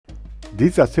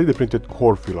These are 3D printed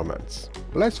core filaments.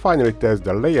 Let's finally test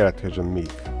the layer adhesion myth.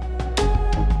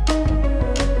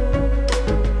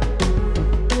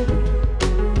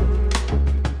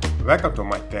 Welcome to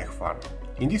my tech farm.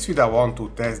 In this video I want to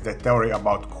test the theory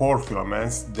about core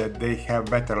filaments, that they have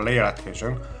better layer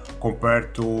adhesion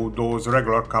compared to those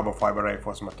regular carbon fiber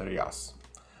reinforced materials.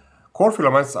 Core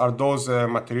filaments are those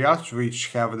materials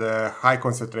which have the high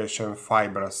concentration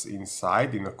fibers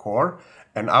inside in the core,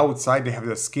 and outside they have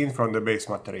the skin from the base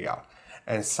material.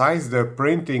 And since the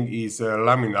printing is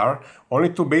laminar, only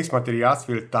two base materials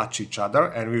will touch each other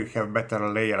and will have better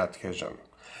layer adhesion.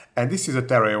 And this is a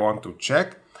theory I want to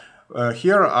check.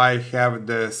 Here I have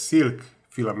the silk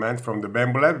filament from the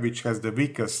BambuLab, which has the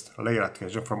weakest layer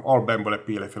adhesion from all BambuLab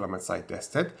PLA filaments I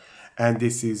tested. And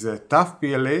this is a Tough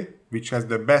PLA, which has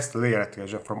the best layer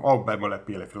adhesion from all BambuLab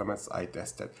PLA filaments I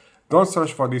tested. Don't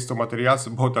search for these two materials,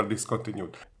 both are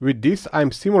discontinued. With this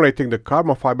I'm simulating the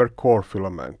carbon fiber core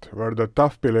filament, where the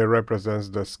Tough PLA represents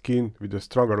the skin with the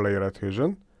stronger layer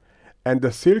adhesion, and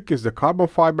the silk is the carbon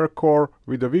fiber core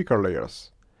with the weaker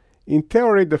layers. In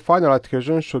theory, the final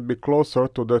adhesion should be closer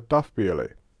to the Tough PLA.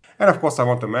 And of course I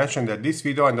want to mention that this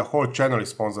video and the whole channel is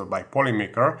sponsored by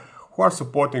Polymaker, who are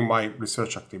supporting my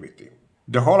research activity.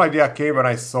 The whole idea came when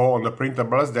I saw on the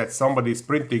printables that somebody is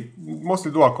printing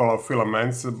mostly dual color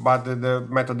filaments, but the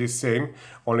method is same,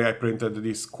 only I printed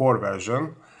this core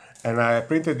version. And I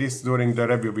printed this during the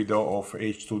review video of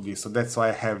H2D, so that's why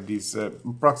I have these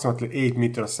approximately 8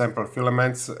 meter sample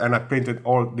filaments, and I printed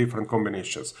all different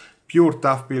combinations. Pure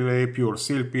Tough PLA, pure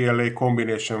Silk PLA,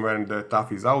 combination when the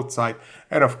Tough is outside,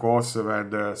 and of course where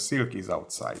the Silk is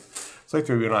outside. So it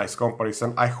will be a nice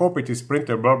comparison. I hope it is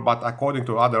printable, but according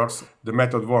to others, the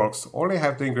method works. Only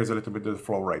have to increase a little bit the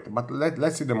flow rate. But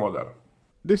let's see the model.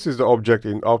 This is the object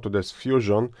in Autodesk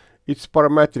Fusion. It's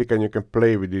parametric and you can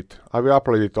play with it. I will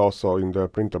upload it also in the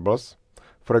printables.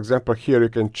 For example, here you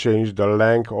can change the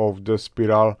length of the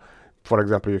spiral. For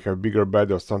example, you have bigger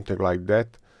bed or something like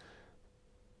that.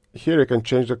 Here you can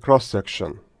change the cross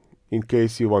section. In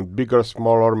case you want bigger,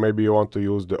 smaller, maybe you want to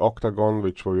use the octagon,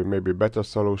 which will be maybe a better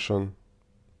solution.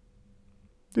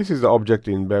 This is the object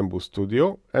in Bamboo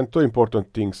Studio, and two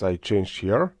important things I changed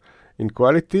here. In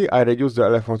quality, I reduced the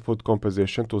elephant foot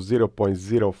composition to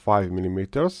 0.05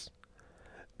 mm,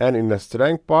 and in the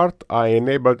strength part, I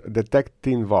enabled detect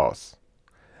thin walls.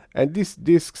 And these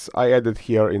discs I added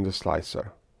here in the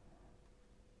slicer.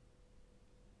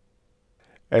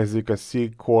 As you can see,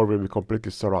 core will be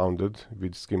completely surrounded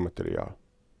with skin material.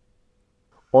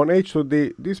 On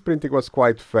H2D, this printing was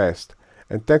quite fast,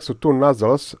 and thanks to two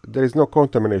nozzles, there is no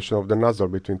contamination of the nozzle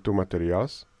between two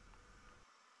materials.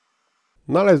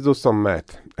 Now let's do some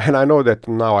math, and I know that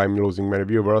now I'm losing many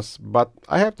viewers, but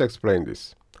I have to explain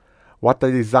this. What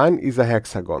I designed is a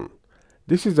hexagon.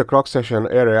 This is the cross-section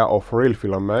area of real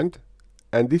filament,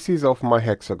 and this is of my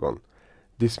hexagon.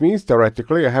 This means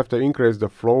theoretically I have to increase the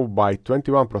flow by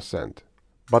 21%.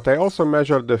 But I also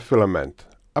measured the filament.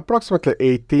 Approximately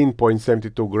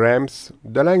 18.72 grams,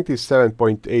 the length is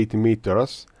 7.8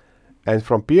 meters, and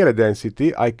from PLA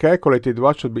density I calculated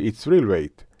what should be its real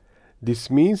weight.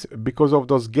 This means, because of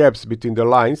those gaps between the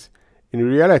lines, in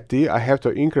reality I have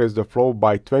to increase the flow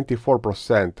by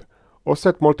 24%, or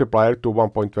set multiplier to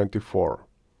 1.24.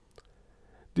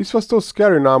 This was too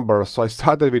scary number, so I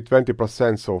started with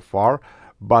 20% so far,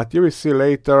 but you will see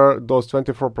later those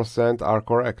 24% are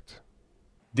correct.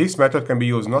 This method can be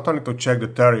used not only to check the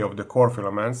theory of the core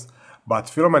filaments, but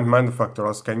filament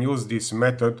manufacturers can use this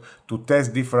method to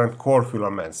test different core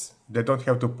filaments. They don't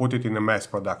have to put it in a mass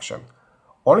production.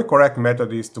 Only correct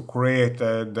method is to create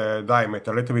the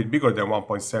diameter a little bit bigger than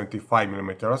 1.75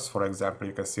 mm, for example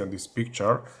you can see on this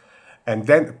picture, and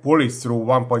then pull it through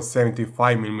 1.75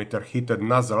 mm heated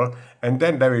nozzle, and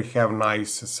then they will have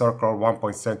nice circle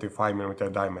 1.75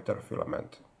 mm diameter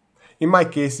filament. In my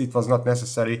case it was not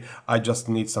necessary, I just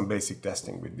need some basic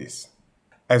testing with this.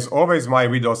 As always, my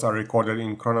videos are recorded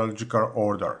in chronological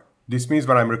order. This means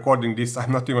when I'm recording this,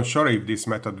 I'm not even sure if this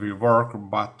method will work,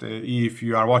 but if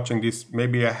you are watching this,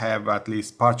 maybe I have at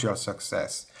least partial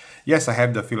success. Yes, I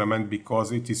have the filament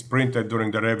because it is printed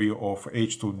during the review of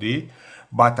H2D,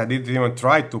 but I didn't even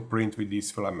try to print with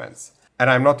these filaments. And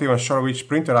I'm not even sure which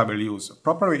printer I will use.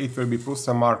 Probably it will be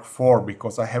Prusa Mark IV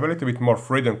because I have a little bit more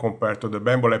freedom compared to the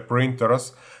BambuLab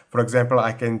printers. For example,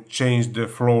 I can change the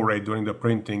flow rate during the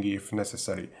printing if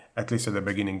necessary, at least at the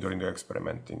beginning during the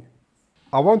experimenting.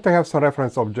 I want to have some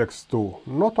reference objects too,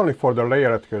 not only for the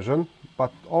layer adhesion,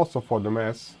 but also for the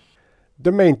mass.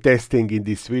 The main testing in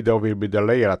this video will be the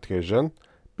layer adhesion,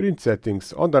 print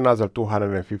settings on the nozzle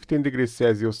 215 degrees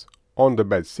Celsius, on the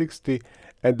bed 60,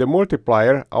 And the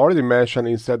multiplier, I already mentioned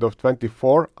instead of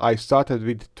 24, I started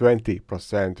with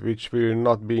 20%, which will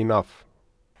not be enough.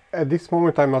 At this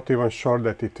moment I'm not even sure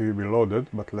that it will be loaded,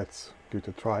 but let's give it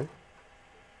a try.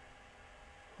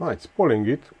 Ah, it's pulling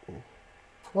it.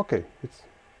 Okay, it's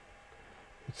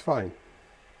fine.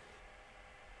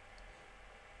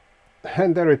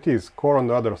 And there it is, core on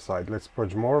the other side. Let's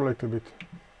purge more a little bit.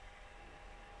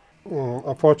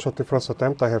 Unfortunately, first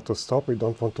attempt I have to stop. We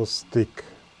don't want to stick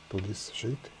to this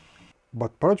sheet.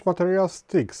 But purge material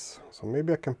sticks, so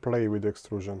maybe I can play with the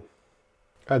extrusion.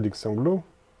 Adding some glue.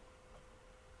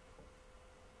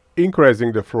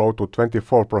 Increasing the flow to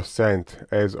 24%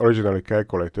 as originally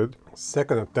calculated.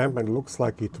 Second attempt, and looks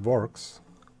like it works.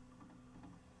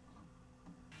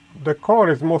 The color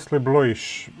is mostly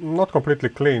bluish, not completely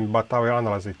clean, but I will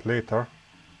analyze it later.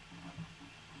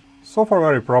 So far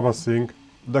very promising.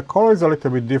 The color is a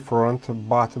little bit different,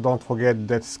 but don't forget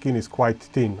that skin is quite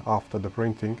thin after the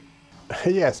printing.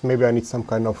 Yes, maybe I need some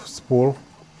kind of spool,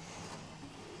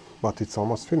 but it's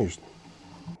almost finished.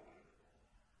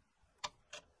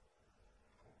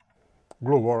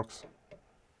 Glue works.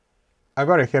 I'm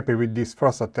very happy with this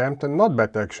first attempt, and not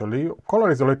bad actually.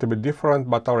 Color is a little bit different,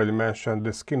 but I already mentioned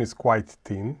the skin is quite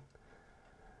thin.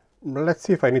 Let's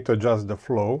see if I need to adjust the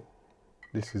flow.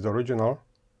 This is the original.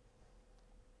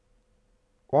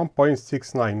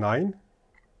 1.699.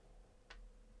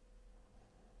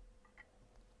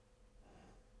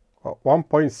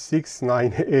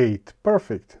 1.698.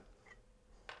 Perfect.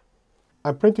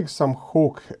 I'm printing some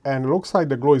hook, and looks like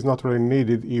the glue is not really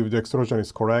needed if the extrusion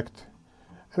is correct.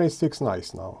 And it sticks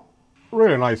nice now.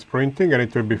 Really nice printing, and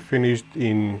it will be finished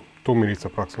in 2 minutes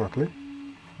approximately.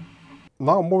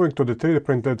 Now moving to the 3D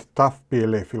printed Tough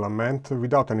PLA filament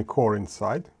without any core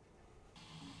inside.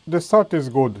 The start is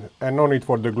good, and no need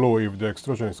for the glue if the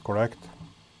extrusion is correct.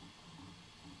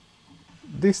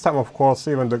 This time, of course,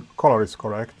 even the color is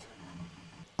correct.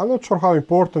 I'm not sure how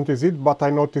important is it, but I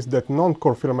noticed that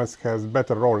non-core filaments has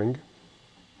better rolling.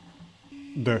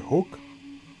 The hook.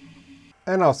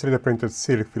 And now 3D printed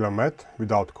silk filament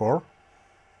without core.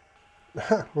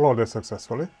 Loaded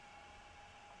successfully.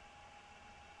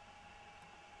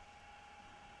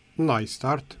 Nice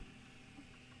start.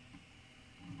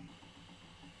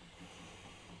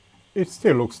 It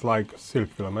still looks like silk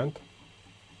filament.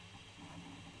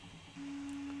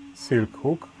 Silk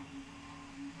hook.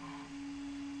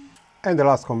 And the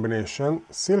last combination,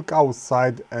 silk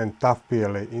outside and tough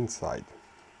PLA inside.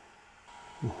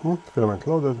 Filament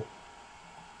loaded.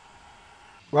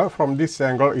 Well, from this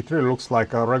angle it really looks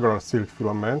like a regular silk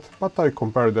filament, but I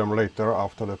compare them later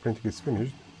after the printing is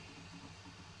finished.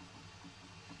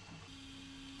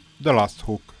 The last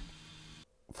hook.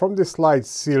 From this light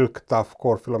silk tough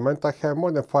core filament I have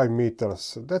more than 5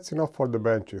 meters. That's enough for the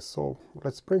Benchy, so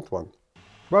let's print one.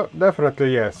 Well,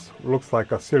 definitely yes, looks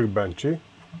like a silk Benchy,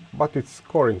 but it's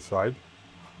core inside.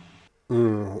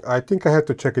 I think I have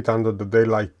to check it under the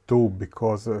daylight too,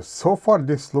 because so far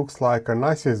this looks like the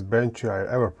nicest Benchy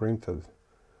I ever printed.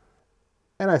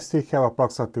 And I still have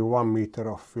approximately 1 meter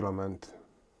of filament.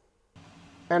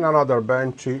 And another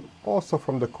Benchy, also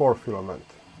from the core filament.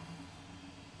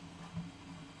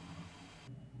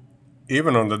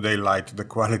 Even on the daylight, the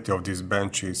quality of this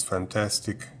Benchy is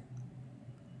fantastic.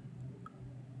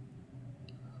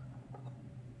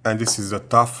 And this is the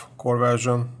tough core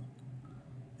version.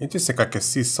 Interesting, I can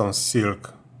see some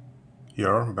silk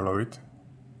here below it.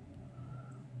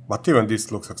 But even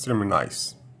this looks extremely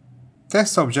nice.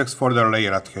 Test objects for the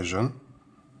layer adhesion.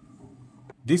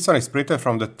 This one is printed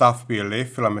from the Tough PLA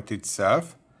filament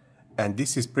itself, and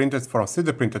this is printed from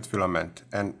 3D printed filament,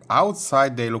 and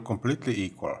outside they look completely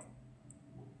equal.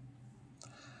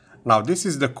 Now this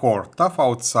is the core, tough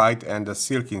outside and the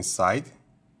silk inside,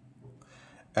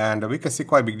 and we can see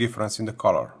quite a big difference in the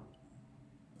color.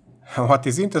 What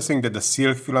is interesting that the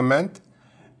silk filament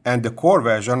and the core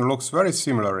version looks very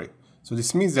similar, so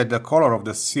this means that the color of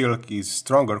the silk is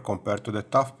stronger compared to the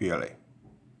Tough PLA.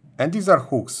 And these are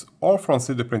hooks, all from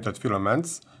 3D printed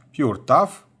filaments, pure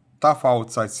tough, tough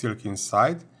outside, silk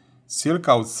inside, silk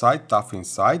outside, tough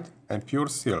inside, and pure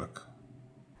silk.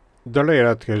 The layer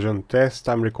adhesion test,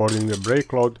 I'm recording the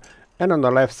break load, and on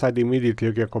the left side immediately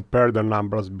you can compare the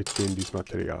numbers between these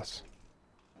materials.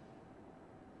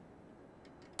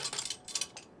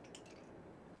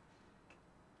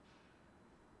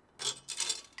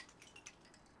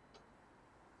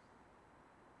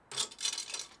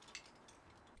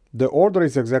 The order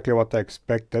is exactly what I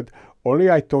expected, only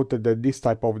I thought that this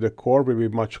type of the core will be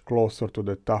much closer to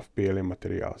the Tough PLA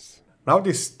materials. Now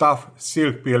this tough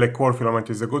silk PLA core filament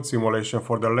is a good simulation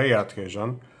for the layer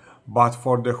adhesion, But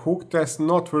for the hook test,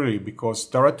 not really, because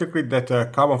theoretically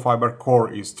that carbon fiber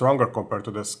core is stronger compared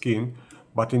to the skin,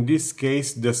 but in this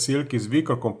case the silk is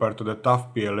weaker compared to the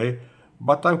Tough PLA,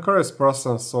 but I'm a curious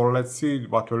person, so let's see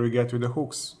what will we get with the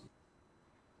hooks.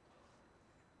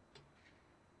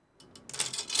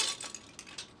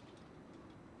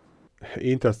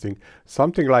 Interesting.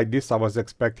 Something like this I was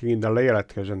expecting in the layer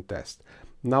adhesion test.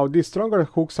 Now these stronger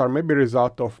hooks are maybe a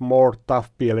result of more Tough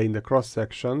PLA in the cross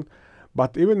section,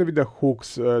 but even with the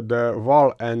hooks, the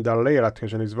wall and the layer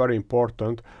adhesion is very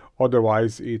important,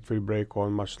 otherwise it will break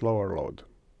on much lower load.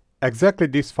 Exactly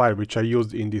this file which I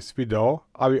used in this video,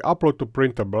 I will upload to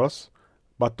printables,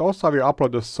 but also I will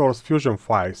upload the source fusion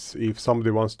files if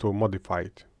somebody wants to modify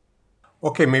it.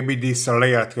 Okay, maybe this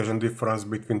layer adhesion difference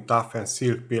between Tough and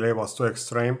Silk PLA was too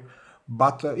extreme,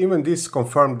 but even this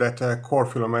confirmed that core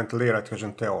filament layer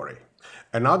adhesion theory.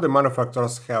 And now the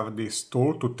manufacturers have this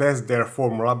tool to test their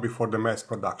formula before the mass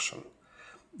production.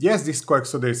 Yes, this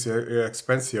coextruder is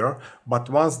expensive, but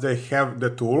once they have the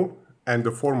tool and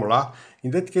the formula,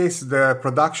 in that case the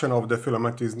production of the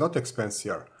filament is not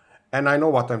expensive. And I know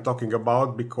what I'm talking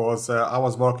about because I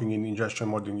was working in injection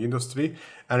molding industry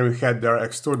and we had their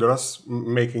extruders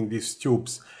making these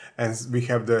tubes, and we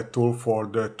have the tool for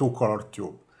the two-color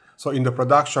tube. So in the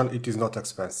production it is not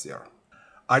expensive.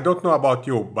 I don't know about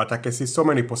you, but I can see so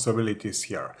many possibilities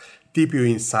here. TPU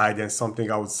inside and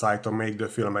something outside to make the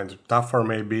filament tougher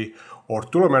maybe, or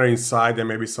polymer inside and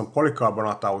maybe some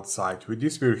polycarbonate outside. With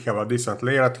this we will have a decent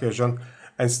layer adhesion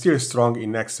and still strong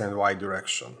in X and Y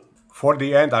direction. For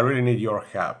the end, I really need your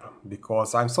help,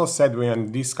 because I'm so sad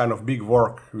when this kind of big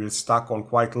work will stuck on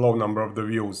quite low number of the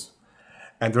views.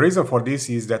 And the reason for this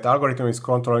is that algorithm is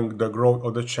controlling the growth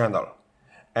of the channel.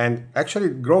 And actually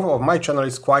growth of my channel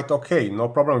is quite okay, no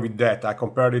problem with that. I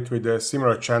compared it with the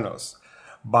similar channels.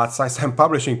 But since I'm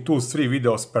publishing 2-3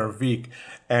 videos per week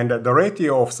and the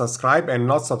ratio of subscribe and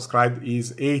not subscribe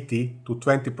is 80 to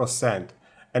 20%.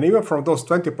 And even from those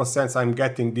 20% I'm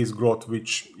getting this growth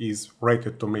which is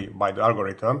rated to me by the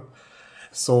algorithm.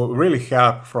 So really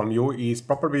help from you is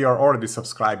probably you're already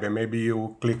subscribed and maybe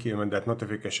you click even that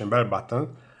notification bell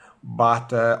button.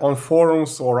 But on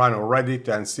forums or I know Reddit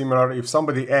and similar, if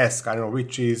somebody asks, I don't know,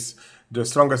 which is the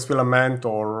strongest filament,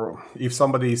 or if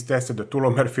somebody is tested the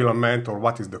polymer filament or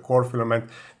what is the core filament,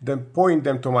 then point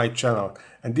them to my channel.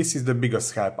 And this is the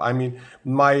biggest help. I mean,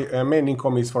 my main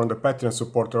income is from the Patreon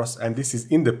supporters and this is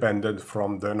independent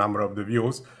from the number of the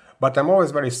views. But I'm always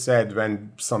very sad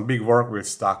when some big work will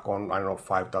stuck on, I don't know,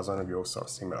 5,000 views or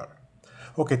similar.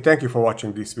 Okay, thank you for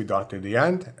watching this video until the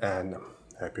end and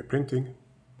happy printing.